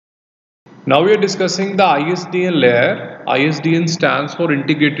Now we are discussing the ISDN layer. ISDN stands for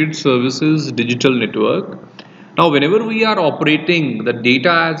Integrated Services Digital Network. Now whenever we are operating the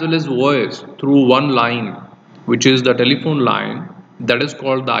data as well as voice through one line, which is the telephone line, that is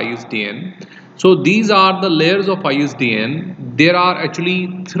called the ISDN. So these are the layers of ISDN. There are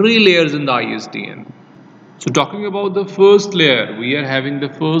actually three layers in the ISDN. So talking about the first layer, we are having the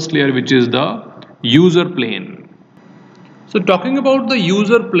first layer, which is the user plane. So talking about the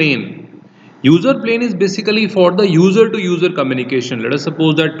user plane is basically for the user to user communication. Let us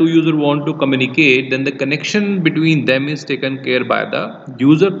suppose that two users want to communicate, then the connection between them is taken care by the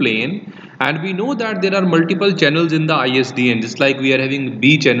user plane. And we know that there are multiple channels in the ISDN, just like we are having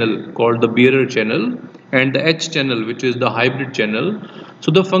B channel called the bearer channel and the H channel, which is the hybrid channel.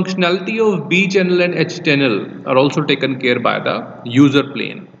 So the functionality of B channel and H channel are also taken care by the user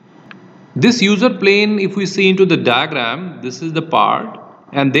plane. This user plane, if we see into the diagram, this is the part,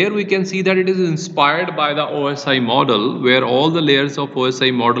 and there we can see that it is inspired by the OSI model, where all the layers of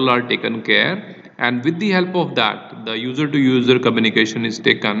OSI model are taken care, and with the help of that the user to user communication is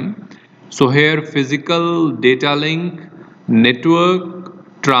taken. So here physical data link,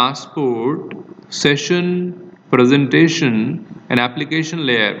 network, transport, session, presentation, and application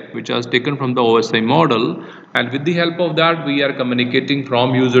layer, which is taken from the OSI model, and with the help of that we are communicating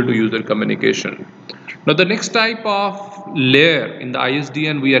from user to user communication. Now the next type of layer in the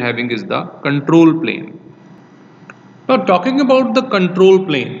ISDN we are having is the control plane. Now talking about the control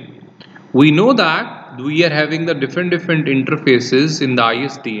plane, we know that we are having the different interfaces in the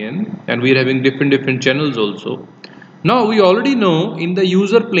ISDN, and we are having different channels also. Now we already know in the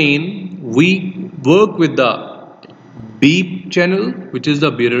user plane we work with the B channel, which is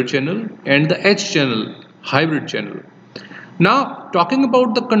the bearer channel, and the H channel, hybrid channel. Now talking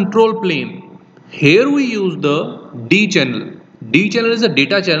about the control plane, here we use the D channel. D channel is a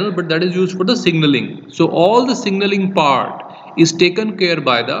data channel, but that is used for the signaling. So all the signaling part is taken care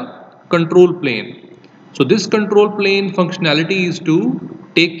by the control plane. So this control plane functionality is to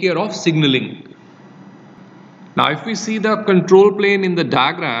take care of signaling. Now if we see the control plane in the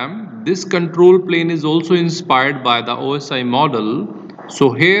diagram, this control plane is also inspired by the OSI model.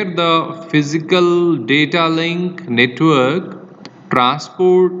 So here the physical data link, network,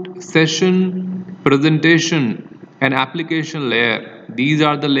 transport, session, presentation, and application layer. These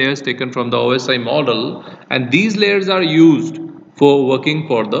are the layers taken from the OSI model, and these layers are used for working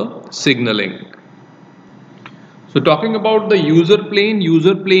for the signaling. So talking about the user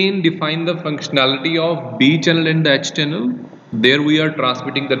plane define the functionality of B channel and the H channel. There we are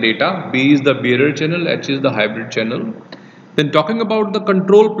transmitting the data. B is the bearer channel, H is the hybrid channel. Then talking about the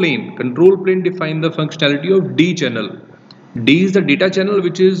control plane define the functionality of D channel. D is the data channel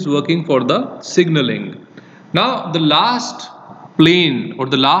which is working for the signaling. Now the last plane or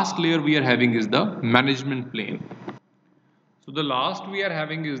the last layer we are having is the management plane. So the last we are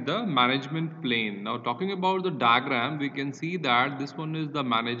having is the management plane. Now talking about the diagram, we can see that this one is the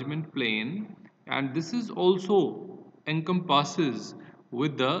management plane, and this is also encompasses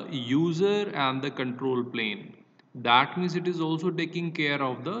with the user and the control plane. That means it is also taking care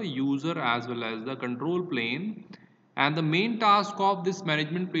of the user as well as the control plane. And the main task of this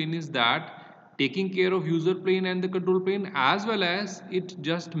management plane is that taking care of user plane and the control plane, as well as it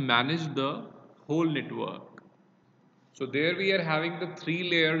just manage the whole network. So there we are having the three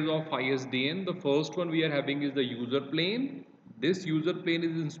layers of ISDN. The first one we are having is the user plane. This user plane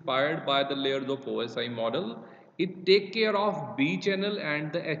is inspired by the layers of OSI model. It take care of B channel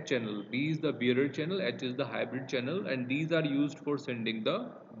and the H channel. B is the bearer channel, H is the hybrid channel, and these are used for sending the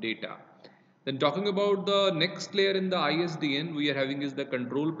data. Then talking about the next layer in the ISDN, we are having is the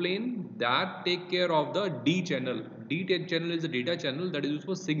control plane that take care of the D channel. D channel is the data channel that is used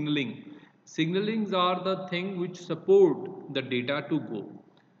for signaling. Signalings are the thing which support the data to go.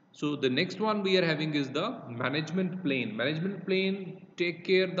 So the next one we are having is the management plane. Management plane take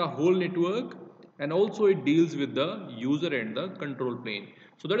care the whole network, and also it deals with the user and the control plane.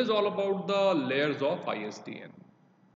 So that is all about the layers of ISDN.